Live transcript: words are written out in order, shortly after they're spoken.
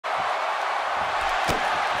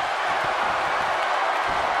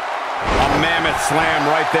Mammoth slam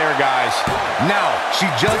right there, guys. Now, she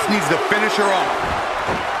just needs to finish her off.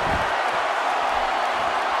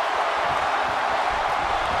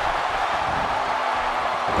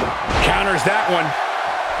 Counters that one.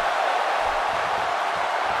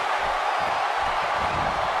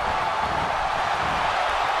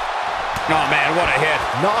 Oh, man, what a hit.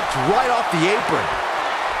 Knocked right off the apron.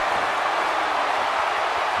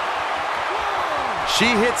 She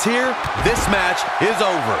hits here, this match is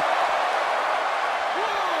over.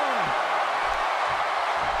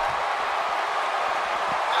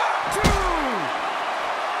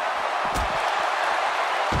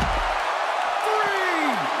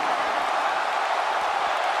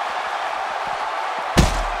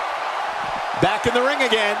 Back in the ring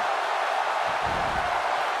again.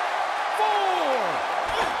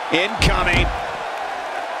 Incoming.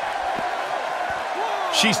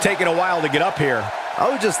 She's taking a while to get up here. I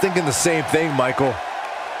was just thinking the same thing, Michael.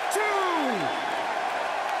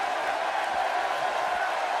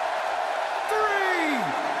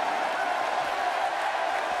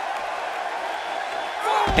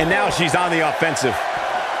 And now she's on the offensive.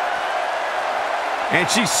 And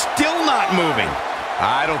she's still not moving.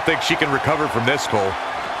 I don't think she can recover from this, Cole.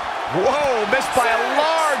 Whoa, missed by a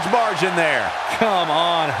large margin there. Come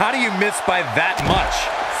on, how do you miss by that much?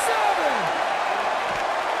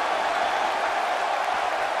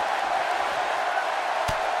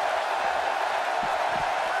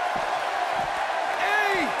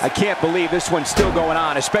 7. 8. I can't believe this one's still going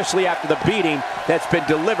on, especially after the beating that's been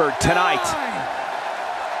delivered tonight. 9.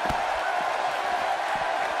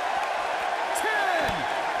 10.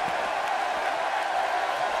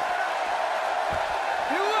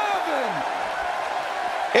 11.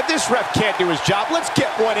 If this ref can't do his job, let's get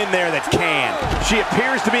one in there that can. She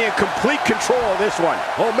appears to be in complete control of this one.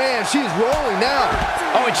 Oh man, she's rolling now.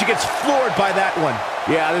 Oh, and she gets floored by that one.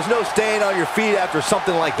 Yeah, there's no staying on your feet after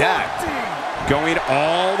something like that. Going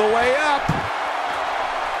all the way up.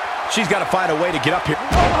 She's got to find a way to get up here.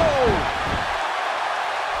 Oh!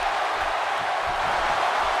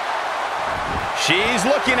 She's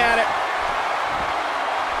looking at it.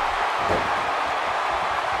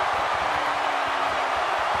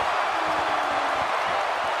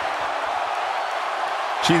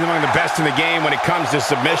 She's among the best in the game when it comes to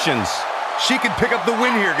submissions. She can pick up the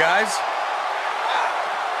win here, guys.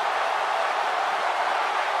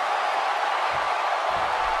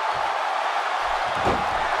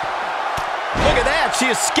 Look at that, she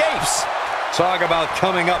escapes. Talk about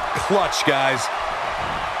coming up clutch, guys.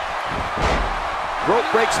 Rope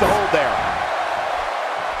breaks the hold there.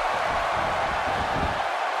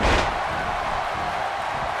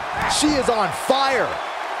 She is on fire.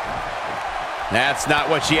 That's not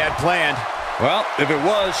what she had planned. Well, if it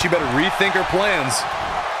was, she better rethink her plans.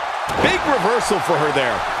 Big reversal for her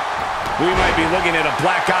there. We might be looking at a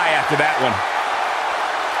black eye after that one.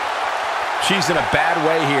 She's in a bad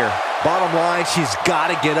way here. Bottom line, she's got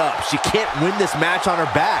to get up. She can't win this match on her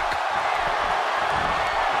back.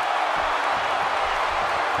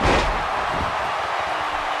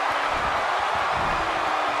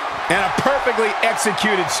 And a perfectly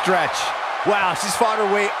executed stretch. Wow, she's fought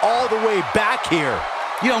her way all the way back here.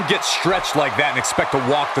 You don't get stretched like that and expect to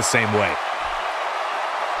walk the same way.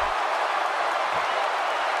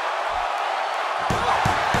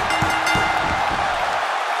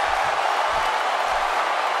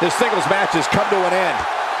 This singles match has come to an end.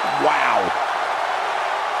 Wow.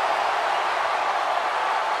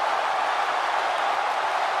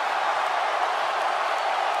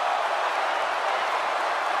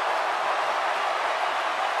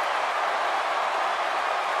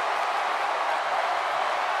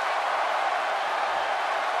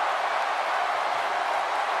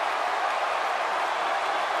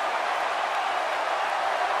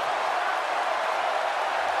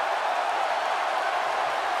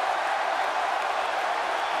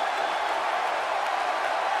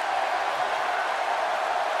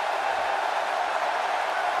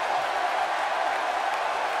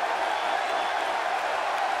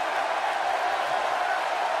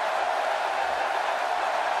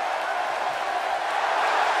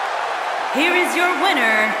 Here is your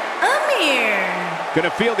winner, Amir. Gonna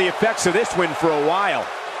feel the effects of this win for a while.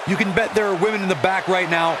 You can bet there are women in the back right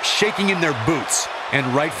now shaking in their boots, and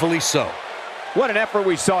rightfully so. What an effort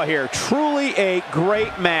we saw here. Truly a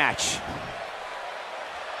great match.